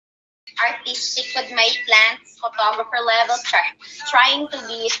artistic with my plants, photographer level, trying to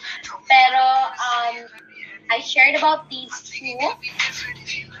be. Pero I shared about these two.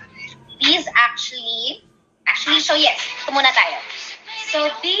 These actually, so yes, ito muna tayo. So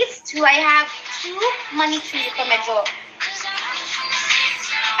these two, I have two money trees. Ito medyo,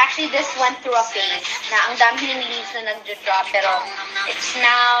 actually this went through a phase na ang dami ng leaves na nag-drop, pero it's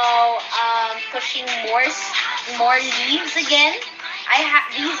now pushing more leaves again.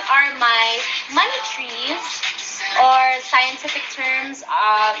 These are my money trees, or scientific terms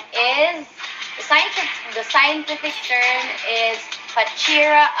is the scientific term is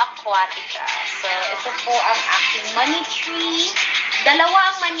Pachira aquatica. So ito po ang aking money tree.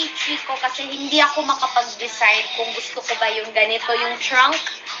 Dalawa ang money tree ko kasi hindi ako makapag-decide kung gusto ko ba yung ganito yung trunk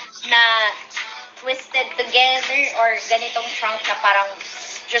na twisted together or ganitong trunk na parang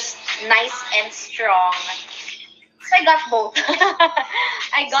just nice and strong. So I got both.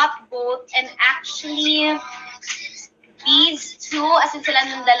 I got both, and actually these two, as in sila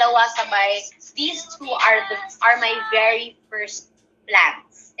ng dalawa sabay, these two are my very first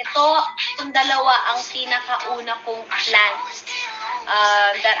plants. Itong dalawa ang pinakauna kong plants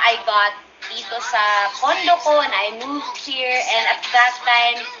that I got dito sa condo ko when I moved here, and at that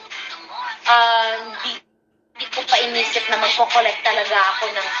time di ko pa inisip na magko-collect talaga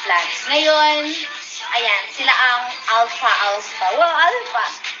ako ng plants. Ngayon, ayan, sila ang alpha. Well, alpha.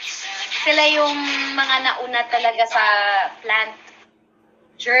 Sila yung mga nauna talaga sa plant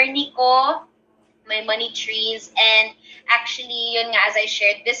journey ko, my money trees, and actually, yun nga, as I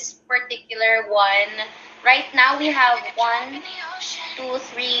shared, this particular one, right now we have 1, 2,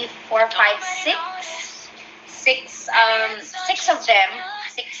 3, 4, 5, 6 of them,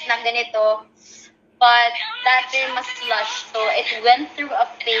 6 na ganito, but dati mas lush to. It went through a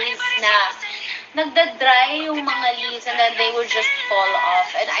phase na nagda-dry yung mga leaves and then they would just fall off.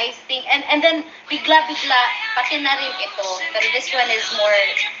 And I think, and then bigla-bigla, pati na rin ito. Pero this one is more,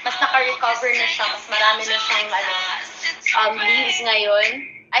 mas naka-recover na siya, mas marami na siyang leaves ngayon.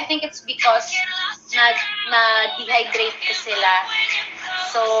 I think it's because na-dehydrate ko sila.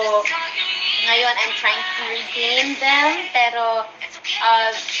 So, ngayon I'm trying to regain them. Pero,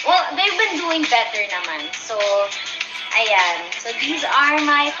 well, they've been doing better naman. So, ayan. So, these are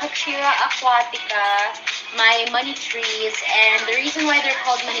my Pachira aquatica, my money trees. And the reason why they're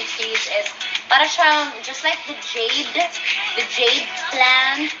called money trees is para siyang, just like the jade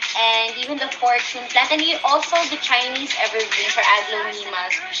plant, and even the fortune plant, and also the Chinese evergreens or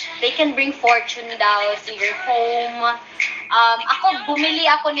aglaonimas. They can bring fortune down to your home. Bumili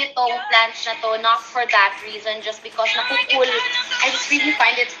ako nitong plants na to, not for that reason, just because nakukul. I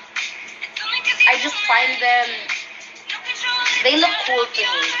just find them, they look cool to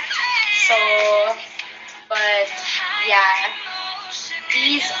me. So, but yeah,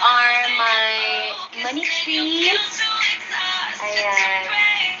 these are my money trees. Ayan.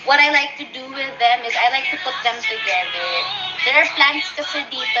 What I like to do with them is I like to put them together. There are plants kasi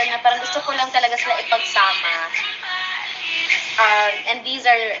dito na parang gusto ko lang talaga sila ipagsama. And this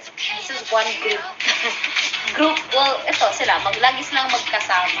is one group. Well, ito sila, lagi silang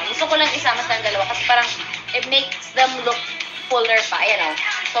magkasama. Gusto ko lang isama silang dalawa kasi parang it makes them look fuller pa. Ayan o.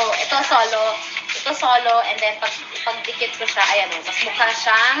 So, ito solo, and then pagdikit ko siya, ayan o, mas mukha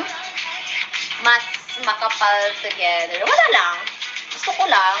siyang mas makapal together. Wala lang. Gusto ko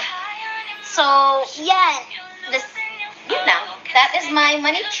lang. So, yeah. Yun lang. That is my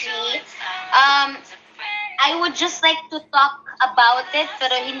money tree. I would just like to talk about it,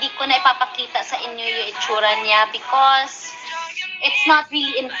 pero hindi ko na ipapakita sa inyo yung itsura niya because it's not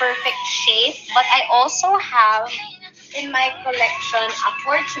really in perfect shape. But I also have in my collection a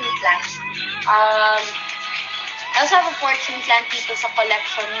fortune plant. I also have a fortune plant dito sa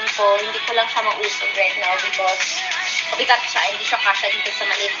collection ko. Hindi ko lang siya mausog right now because mabigat siya. Hindi siya kasya dito sa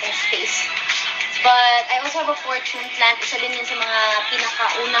maliit kong space. But I also have a fortune plant. Isa din yun sa mga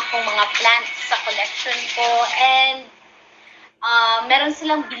pinakauna kong mga plants sa collection ko. And meron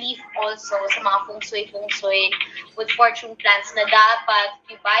silang belief also sa mga feng shui with fortune plants na dapat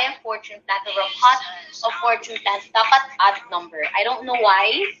you buy a fortune plant or a pot of fortune plants, dapat odd number. I don't know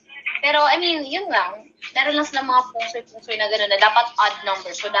why. Pero, I mean, yun lang. Meron lang silang mga feng shui na gano'n na dapat odd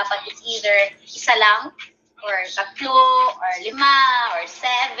number. So, dapat it's either isa lang, or tatlo, or 5, or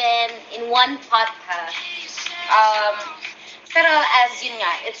 7, in one pot, ha. Pero as yun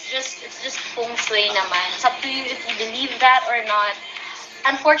nga, it's just feng shui naman. It's up to you if you believe that or not.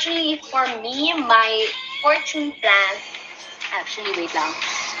 Unfortunately for me, my fortune plant, actually, wait lang.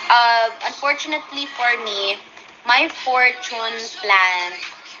 Unfortunately for me, my fortune plant,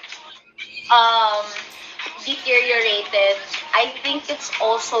 deteriorated. I think it's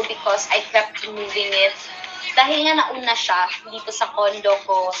also because I kept moving it. Dahil nga nauna siya dito sa condo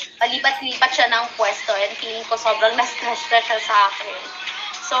ko, palipat-lipat siya ng pwesto and feeling ko sobrang na-stress na siya sa akin.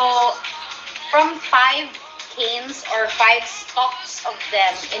 So, from 5 canes or 5 stalks of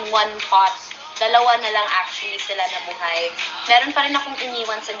them in one pot, 2 na lang actually sila nabuhay. Meron pa rin akong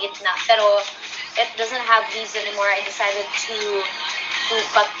iniwan sa gitna, pero it doesn't have leaves anymore. I decided to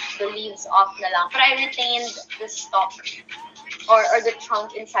cut the leaves off na lang. But I retained the stalk or the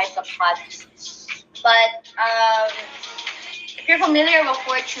trunk inside the pot. But if you're familiar with a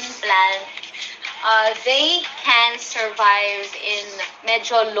fortune plant, they can survive in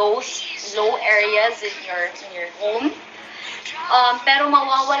medyo low areas in your home. Pero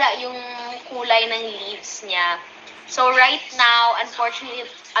mawawala yung kulay ng leaves niya. So right now,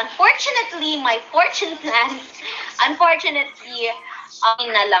 unfortunately, my fortune plant, unfortunately,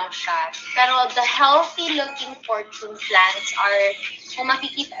 na lang siya. Pero the healthy-looking fortune plants are, kung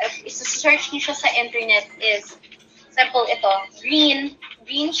makikita, search niyo siya sa internet is, simple ito, green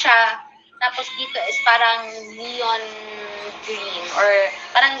siya, tapos dito is parang neon green, or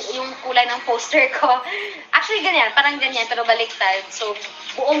parang yung kulay ng poster ko. Actually, ganyan, parang ganyan, pero baliktad. So,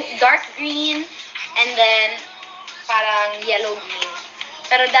 buong dark green, and then, parang yellow green.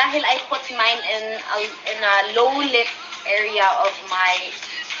 Pero dahil I put mine in a low-lit area of my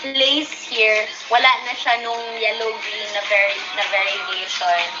place here, wala na siya nung yellow-green na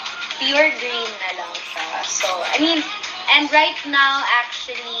variation. Pure green na lang siya. So, I mean, and right now,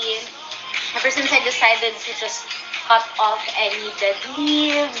 actually, ever since I decided to just cut off any dead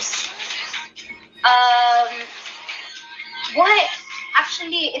leaves,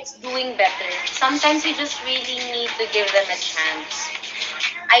 actually, it's doing better. Sometimes you just really need to give them a chance.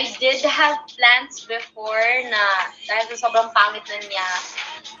 I did have plants before na dahil sa sobrang pangit na niya,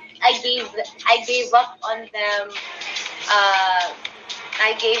 I gave up on them.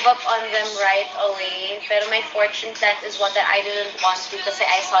 I gave up on them right away. Pero my fortune plant is one that I didn't want to kasi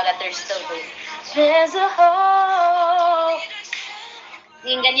I saw that there's still hope. There's a hope.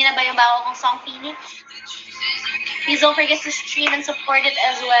 Hinggan niyo na ba yung bago kong song, Phoenix? Please don't forget to stream and support it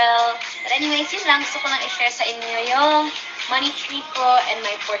as well. But anyways, yun lang. Gusto ko lang i-share sa inyo yung money tree ko and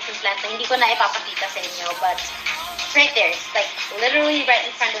my fortune plant na hindi ko na ipapakita sa inyo. But right there. It's like literally right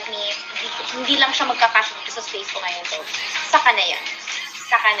in front of me. Hindi lang siya magkakasya dito sa space ko ngayon. So, saka na yan.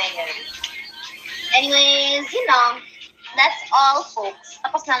 Anyways, you know, that's all, folks.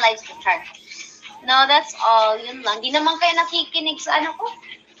 Tapos na live stream, char. No, that's all. Yun lang. Di naman kayo nakikinig sa ano ko.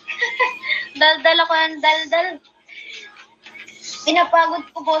 Dal-dal ako ng dal-dal. Pinapagod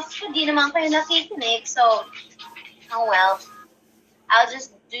ko, boss ko. Di naman kayo nakikinig. So, oh well. I'll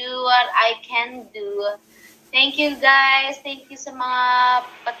just do what I can do. Thank you, guys. Thank you sa mga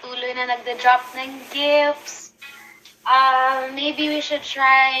patuloy na nagda-drop ng gifts. Maybe we should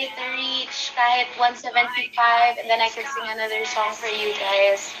try to reach kahit 175 and then I can sing another song for you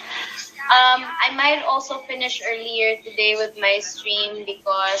guys. I might also finish earlier today with my stream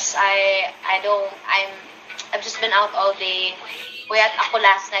because I've just been out all day. Puyat ako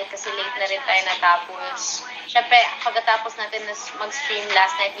last night kasi late na rin tayo natapos. Syempre, pagkatapos natin mag-stream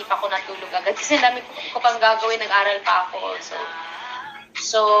last night, di pa ako natulog agad. Kasi dami ko pang gagawin, nag-aral pa ako.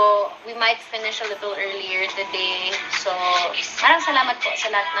 So, we might finish a little earlier today. So, maraming salamat po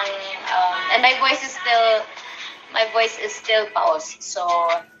sa lahat ng, and my voice is still paused. So,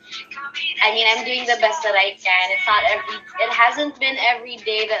 I mean, I'm doing the best that I can. It hasn't been every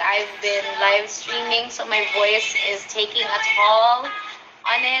day that I've been live streaming, so my voice is taking a toll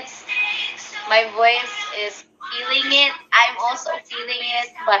on it. My voice is feeling it. I'm also feeling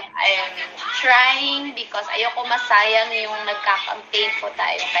it, but I'm trying because ayoko masayang yung nagka-campaign po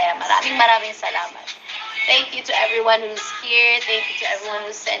tayo. Kaya maraming salamat. Thank you to everyone who's here. Thank you to everyone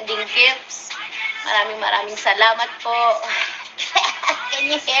who's sending gifts. Maraming salamat po. Can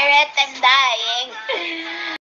you hear it? I'm dying.